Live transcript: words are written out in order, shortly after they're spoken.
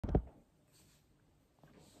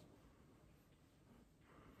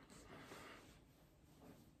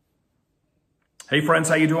Hey friends,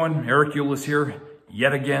 how you doing? Eric Ulis here,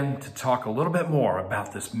 yet again to talk a little bit more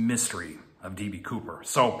about this mystery of D.B. Cooper.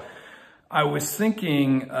 So I was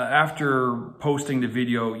thinking after posting the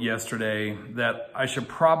video yesterday that I should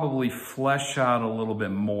probably flesh out a little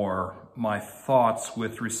bit more my thoughts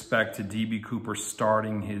with respect to D.B. Cooper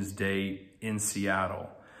starting his day in Seattle.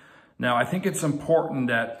 Now, I think it's important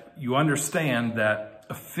that you understand that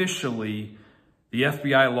officially the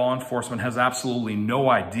FBI law enforcement has absolutely no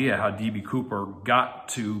idea how D.B. Cooper got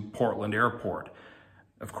to Portland Airport.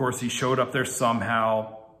 Of course, he showed up there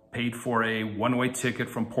somehow, paid for a one-way ticket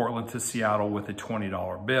from Portland to Seattle with a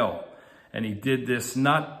 $20 bill. And he did this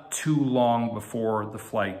not too long before the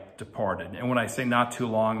flight departed. And when I say not too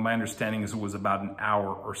long, my understanding is it was about an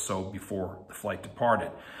hour or so before the flight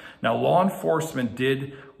departed. Now, law enforcement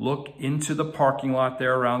did look into the parking lot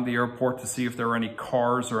there around the airport to see if there were any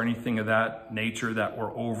cars or anything of that nature that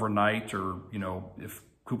were overnight, or, you know, if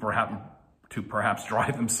Cooper happened to perhaps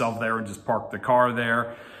drive himself there and just park the car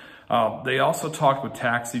there. They also talked with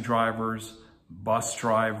taxi drivers, bus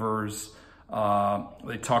drivers.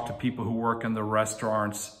 They talked to people who work in the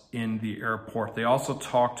restaurants in the airport. They also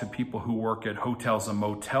talked to people who work at hotels and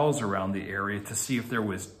motels around the area to see if there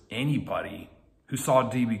was anybody who saw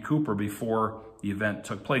D.B. Cooper before the event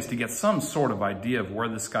took place, to get some sort of idea of where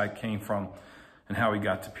this guy came from and how he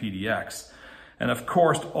got to PDX. And of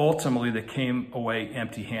course, ultimately, they came away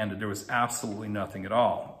empty-handed. There was absolutely nothing at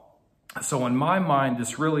all. So in my mind,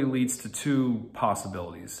 this really leads to two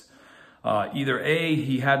possibilities. Either A,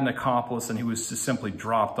 he had an accomplice and he was just simply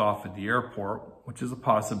dropped off at the airport, which is a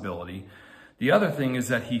possibility. The other thing is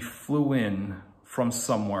that he flew in from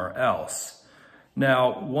somewhere else.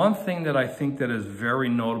 Now, one thing that I think that is very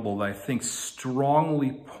notable, that I think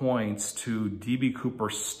strongly points to D.B. Cooper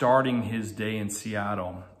starting his day in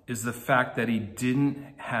Seattle, is the fact that he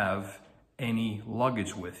didn't have any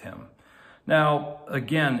luggage with him. Now,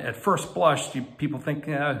 again, at first blush, people think,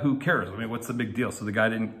 who cares? I mean, what's the big deal? So the guy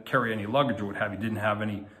didn't carry any luggage or what have you, didn't have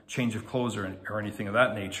any change of clothes or anything of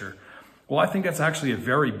that nature. Well, I think that's actually a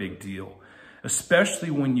very big deal,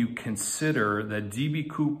 especially when you consider that D.B.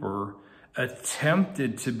 Cooper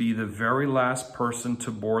attempted to be the very last person to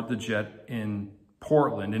board the jet in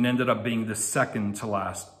Portland and ended up being the second to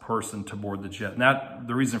last person to board the jet. And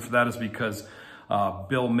the reason for that is because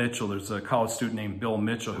Bill Mitchell, there's a college student named Bill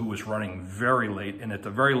Mitchell who was running very late and at the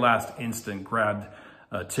very last instant grabbed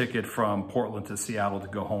a ticket from Portland to Seattle to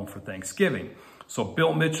go home for Thanksgiving. So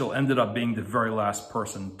Bill Mitchell ended up being the very last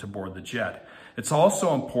person to board the jet. It's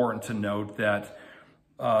also important to note that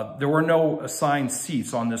there were no assigned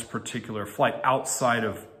seats on this particular flight outside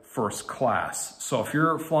of first class. So if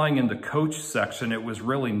you're flying in the coach section, it was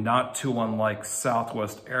really not too unlike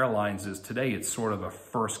Southwest Airlines is today. It's sort of a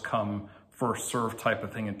first come, first serve type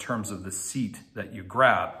of thing in terms of the seat that you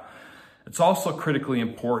grab. It's also critically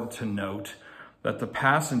important to note that the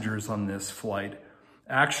passengers on this flight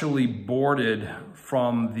actually boarded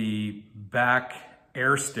from the back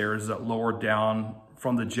air stairs that lower down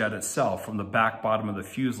from the jet itself, from the back bottom of the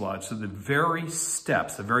fuselage. So the very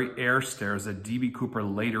steps, the very air stairs that D.B. Cooper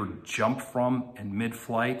later jumped from in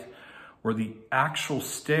mid-flight were the actual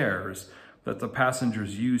stairs that the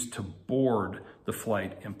passengers used to board the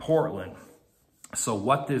flight in Portland. So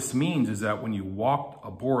what this means is that when you walk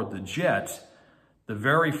aboard the jet, the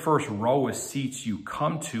very first row of seats you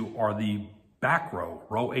come to are the back row,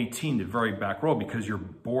 row 18, the very back row, because you're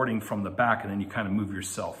boarding from the back and then you kind of move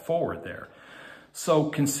yourself forward there. So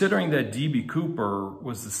considering that D.B. Cooper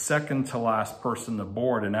was the second to last person to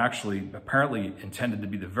board and actually apparently intended to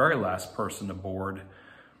be the very last person to board,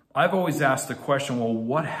 I've always asked the question, well,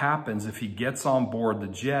 what happens if he gets on board the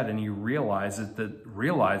jet and he realizes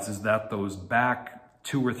that those back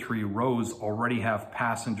 2 or 3 rows already have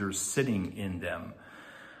passengers sitting in them?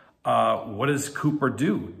 What does Cooper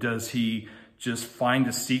do? Does he just find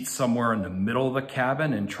a seat somewhere in the middle of the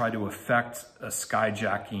cabin and try to effect a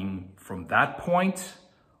skyjacking from that point?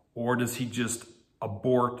 Or does he just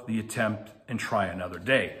abort the attempt and try another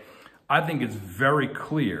day? I think it's very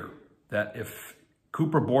clear that if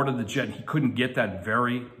Cooper boarded the jet and he couldn't get that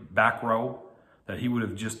very back row, that he would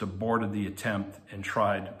have just aborted the attempt and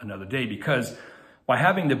tried another day, because by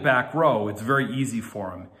having the back row, it's very easy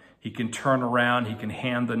for him. He can turn around, he can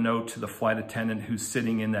hand the note to the flight attendant who's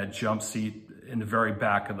sitting in that jump seat in the very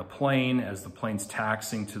back of the plane as the plane's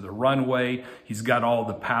taxiing to the runway. He's got all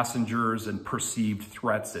the passengers and perceived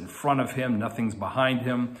threats in front of him, nothing's behind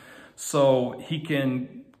him. So he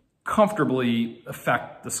can comfortably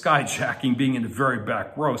effect the skyjacking being in the very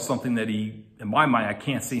back row, something that he, in my mind, I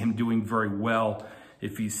can't see him doing very well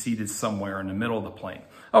if he's seated somewhere in the middle of the plane.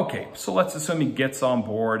 Okay, so let's assume he gets on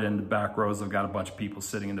board and the back rows have got a bunch of people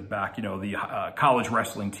sitting in the back, you know, the college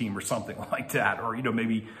wrestling team or something like that, or, you know,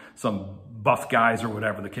 maybe some buff guys or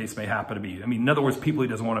whatever the case may happen to be. I mean, in other words, people he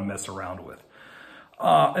doesn't want to mess around with.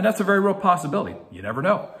 And that's a very real possibility. You never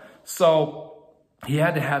know. So he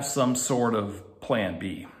had to have some sort of plan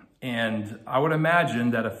B. And I would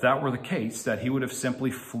imagine that if that were the case, that he would have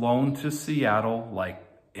simply flown to Seattle like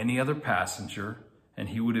any other passenger, and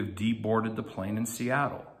he would have deboarded the plane in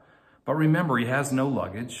Seattle. But remember, he has no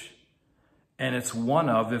luggage, and it's one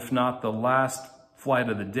of, if not the last flight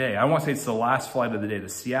of the day. I don't want to say it's the last flight of the day to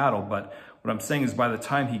Seattle, but what I'm saying is by the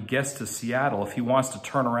time he gets to Seattle, if he wants to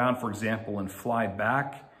turn around, for example, and fly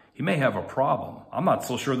back, he may have a problem. I'm not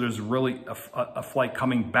so sure there's really a flight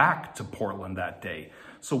coming back to Portland that day.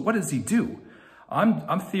 So what does he do?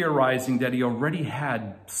 I'm theorizing that he already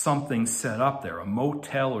had something set up there, a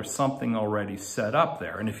motel or something already set up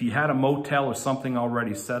there. And if he had a motel or something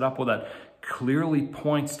already set up, well, that clearly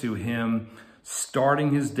points to him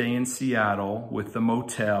starting his day in Seattle with the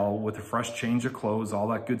motel, with a fresh change of clothes, all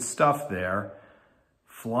that good stuff there,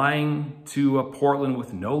 flying to Portland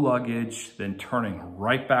with no luggage, then turning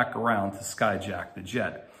right back around to skyjack the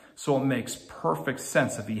jet. So it makes perfect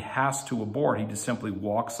sense. If he has to aboard, he just simply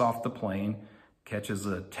walks off the plane, catches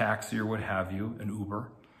a taxi or what have you, an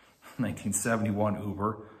Uber, 1971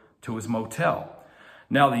 Uber, to his motel.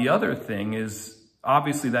 Now, the other thing is,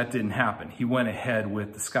 obviously that didn't happen. He went ahead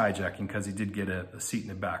with the skyjacking because he did get a seat in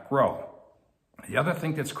the back row. The other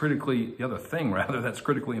thing that's critically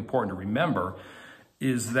important to remember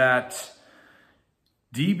is that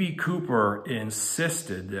D.B. Cooper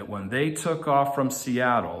insisted that when they took off from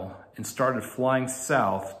Seattle and started flying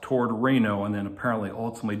south toward Reno and then apparently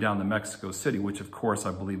ultimately down to Mexico City, which of course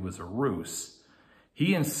I believe was a ruse,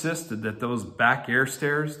 he insisted that those back air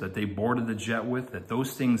stairs that they boarded the jet with, that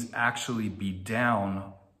those things actually be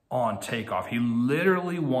down on takeoff. He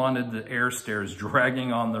literally wanted the air stairs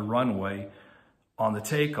dragging on the runway on the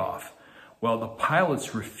takeoff. Well, the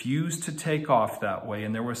pilots refused to take off that way,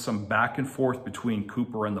 and there was some back and forth between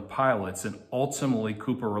Cooper and the pilots, and ultimately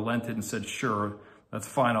Cooper relented and said, sure, that's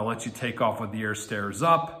fine, I'll let you take off with the air stairs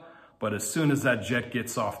up, but as soon as that jet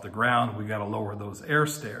gets off the ground, we gotta lower those air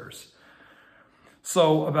stairs.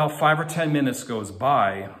 So about 5 or 10 minutes goes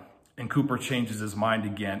by, and Cooper changes his mind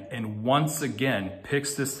again, and once again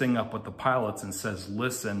picks this thing up with the pilots and says,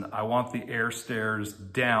 listen, I want the air stairs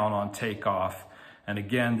down on takeoff. And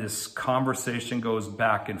again, this conversation goes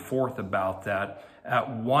back and forth about that.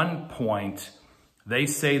 At one point, they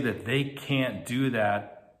say that they can't do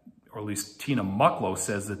that, or at least Tina Mucklow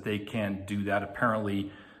says that they can't do that,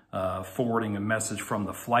 apparently forwarding a message from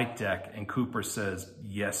the flight deck. And Cooper says,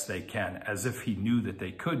 yes, they can, as if he knew that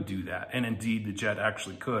they could do that. And indeed, the jet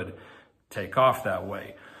actually could take off that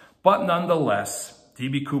way. But nonetheless,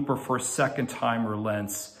 D.B. Cooper, for a second time,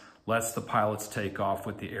 relents, lets the pilots take off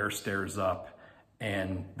with the air stairs up,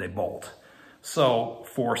 and they bolt. So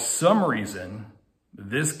for some reason,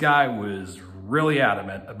 this guy was really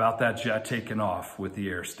adamant about that jet taking off with the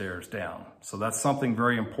air stairs down. So that's something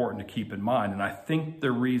very important to keep in mind. And I think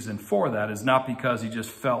the reason for that is not because he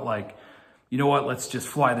just felt like, you know what, let's just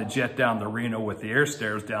fly the jet down to Reno with the air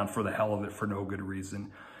stairs down for the hell of it for no good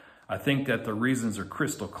reason. I think that the reasons are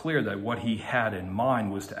crystal clear that what he had in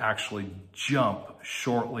mind was to actually jump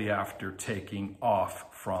shortly after taking off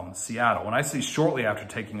from Seattle. When I say shortly after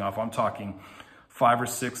taking off, I'm talking 5 or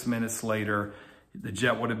 6 minutes later. The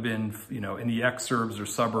jet would have been, you know, in the exurbs or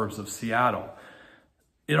suburbs of Seattle.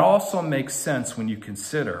 It also makes sense when you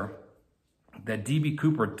consider that D.B.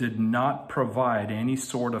 Cooper did not provide any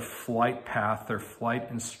sort of flight path or flight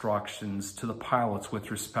instructions to the pilots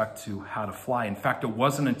with respect to how to fly. In fact, it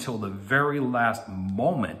wasn't until the very last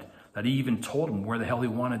moment that he even told them where the hell he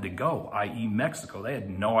wanted to go, i.e. Mexico. They had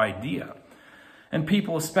no idea. And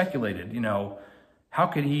people have speculated, you know, how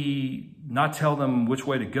could he not tell them which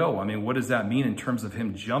way to go? I mean, what does that mean in terms of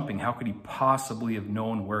him jumping? How could he possibly have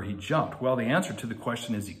known where he jumped? Well, the answer to the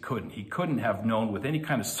question is he couldn't. He couldn't have known with any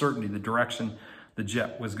kind of certainty the direction the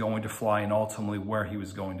jet was going to fly and ultimately where he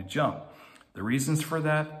was going to jump. The reasons for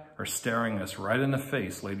that are staring us right in the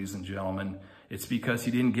face, ladies and gentlemen. It's because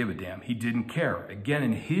he didn't give a damn. He didn't care. Again,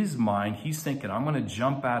 in his mind, he's thinking, I'm going to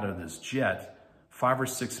jump out of this jet 5 or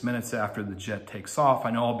 6 minutes after the jet takes off.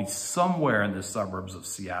 I know I'll be somewhere in the suburbs of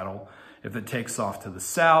Seattle. If it takes off to the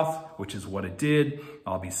south, which is what it did,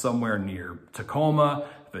 I'll be somewhere near Tacoma.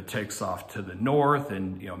 If it takes off to the north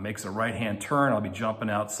and, you know, makes a right-hand turn, I'll be jumping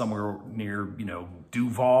out somewhere near, you know,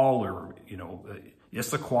 Duval or, you know,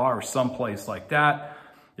 Issaquah or someplace like that.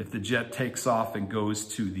 If the jet takes off and goes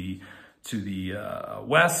to the to the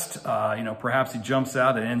west. Perhaps he jumps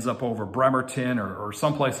out and ends up over Bremerton or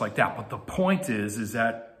someplace like that. But the point is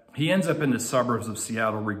that he ends up in the suburbs of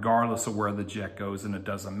Seattle regardless of where the jet goes, and it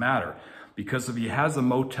doesn't matter. Because if he has a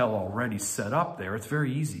motel already set up there, it's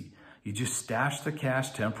very easy. You just stash the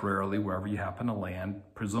cash temporarily wherever you happen to land,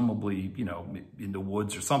 presumably, in the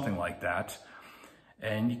woods or something like that.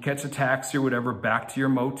 And you catch a taxi or whatever back to your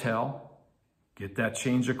motel. Get that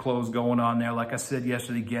change of clothes going on there. Like I said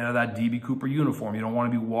yesterday, get out of that D.B. Cooper uniform. You don't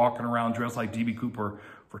want to be walking around dressed like D.B. Cooper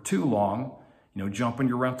for too long. Jump in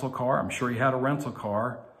your rental car. I'm sure you had a rental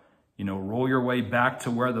car. Roll your way back to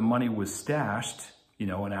where the money was stashed,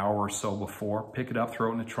 an hour or so before. Pick it up, throw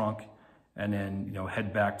it in the trunk, and then,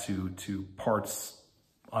 head back to parts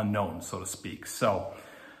unknown, so to speak. So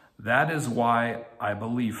that is why I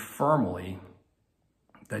believe firmly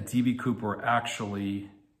that D.B. Cooper actually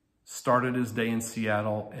started his day in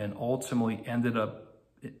Seattle and ultimately ended up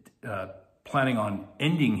planning on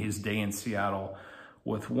ending his day in Seattle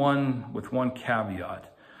with one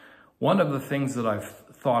caveat. One of the things that I've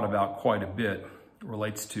thought about quite a bit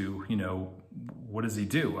relates to, what does he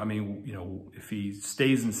do? I mean, if he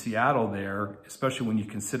stays in Seattle there, especially when you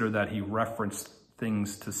consider that he referenced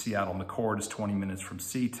things to Seattle McChord is 20 minutes from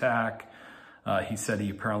SeaTac. He said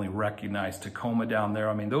he apparently recognized Tacoma down there.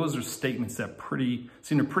 I mean, those are statements that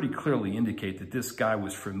seem to pretty clearly indicate that this guy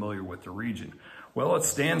was familiar with the region. Well, it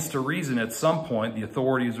stands to reason at some point the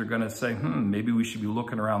authorities are going to say, maybe we should be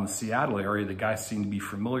looking around the Seattle area. The guy seemed to be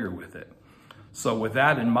familiar with it. So with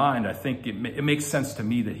that in mind, I think it makes sense to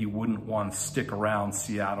me that he wouldn't want to stick around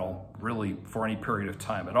Seattle really for any period of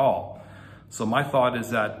time at all. So my thought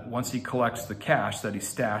is that once he collects the cash that he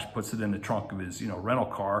stashed, puts it in the trunk of his rental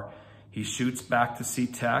car, he shoots back to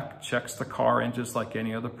SeaTac, checks the car in just like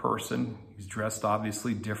any other person. He's dressed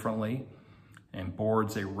obviously differently, and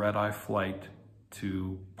boards a red-eye flight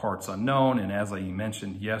to parts unknown. And as I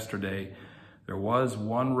mentioned yesterday, there was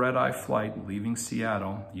one red-eye flight leaving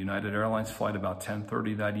Seattle, United Airlines flight about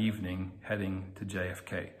 10:30 that evening, heading to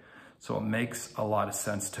JFK. So it makes a lot of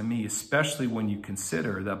sense to me, especially when you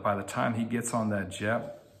consider that by the time he gets on that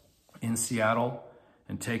jet in Seattle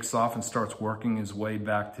and takes off and starts working his way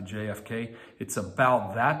back to JFK, it's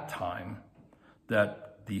about that time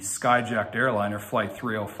that the skyjacked airliner Flight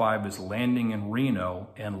 305 is landing in Reno,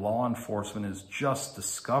 and law enforcement is just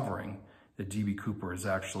discovering that D.B. Cooper is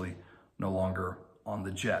actually no longer on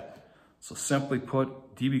the jet. So simply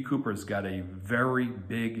put, D.B. Cooper has got a very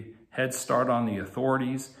big head start on the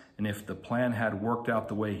authorities, and if the plan had worked out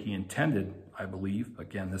the way he intended, I believe,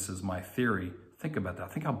 again, this is my theory, think about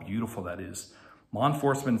that. Think how beautiful that is. Law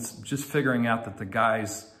enforcement's just figuring out that the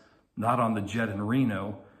guy's not on the jet in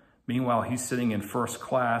Reno. Meanwhile, he's sitting in first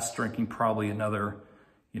class, drinking probably another,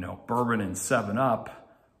 bourbon and 7-Up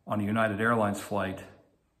on a United Airlines flight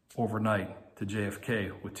overnight to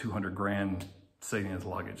JFK with 200 grand sitting in his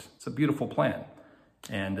luggage. It's a beautiful plan.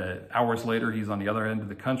 And hours later, he's on the other end of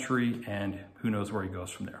the country, and who knows where he goes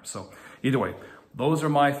from there. So either way, those are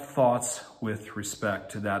my thoughts with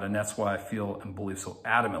respect to that. And that's why I feel and believe so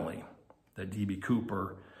adamantly that D.B.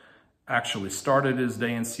 Cooper actually started his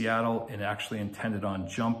day in Seattle and actually intended on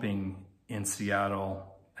jumping in Seattle,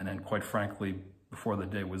 and then quite frankly, before the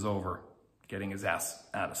day was over, getting his ass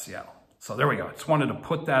out of Seattle. So there we go. Just wanted to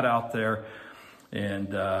put that out there,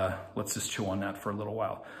 and let's just chew on that for a little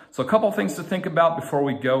while. So a couple of things to think about before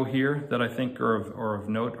we go here that I think are of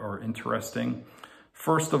note or interesting.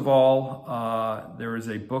 First of all, there is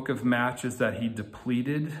a book of matches that he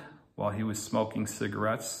depleted while he was smoking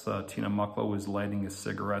cigarettes. Tina Mucklow was lighting his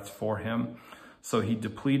cigarettes for him. So he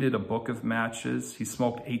depleted a book of matches. He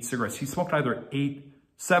smoked 8 cigarettes. He smoked either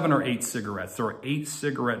 7 or 8 cigarettes. There were 8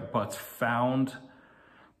 cigarette butts found.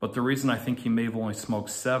 But the reason I think he may have only smoked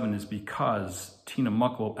 7 is because Tina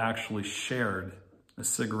Mucklow actually shared a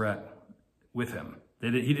cigarette with him. She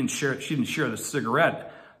didn't share the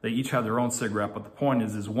cigarette. They each had their own cigarette. But the point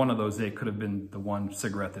is one of those 8 could have been the one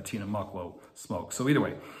cigarette that Tina Mucklow smoked. So either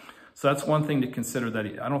way, so that's one thing to consider, that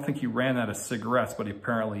I don't think he ran out of cigarettes, but he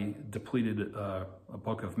apparently depleted a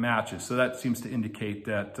book of matches. So that seems to indicate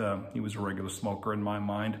that he was a regular smoker in my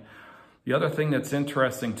mind. The other thing that's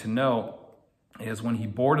interesting to know is when he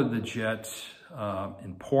boarded the jet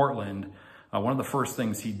in Portland, one of the first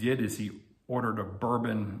things he did is he ordered a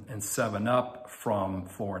bourbon and 7-Up from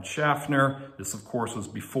Florence Schaffner. This, of course, was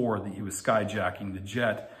before he was skyjacking the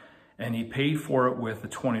jet. And he paid for it with a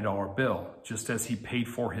 $20 bill, just as he paid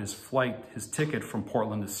for his ticket from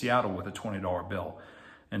Portland to Seattle with a $20 bill.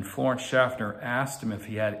 And Florence Schaffner asked him if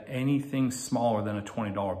he had anything smaller than a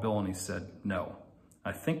 $20 bill, and he said no.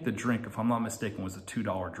 I think the drink, if I'm not mistaken, was a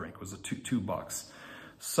 $2 drink. It was $2.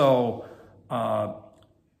 So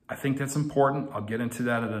I think that's important. I'll get into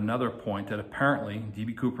that at another point, that apparently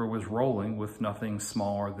DB Cooper was rolling with nothing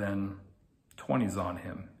smaller than 20s on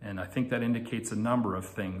him. And I think that indicates a number of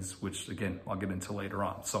things, which again, I'll get into later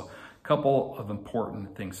on. So a couple of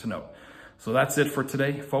important things to note. So that's it for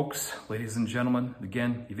today, folks, ladies and gentlemen.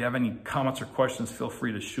 Again, if you have any comments or questions, feel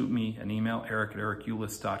free to shoot me an email,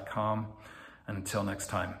 eric@ericulis.com. And until next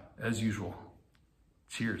time, as usual,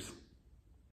 cheers.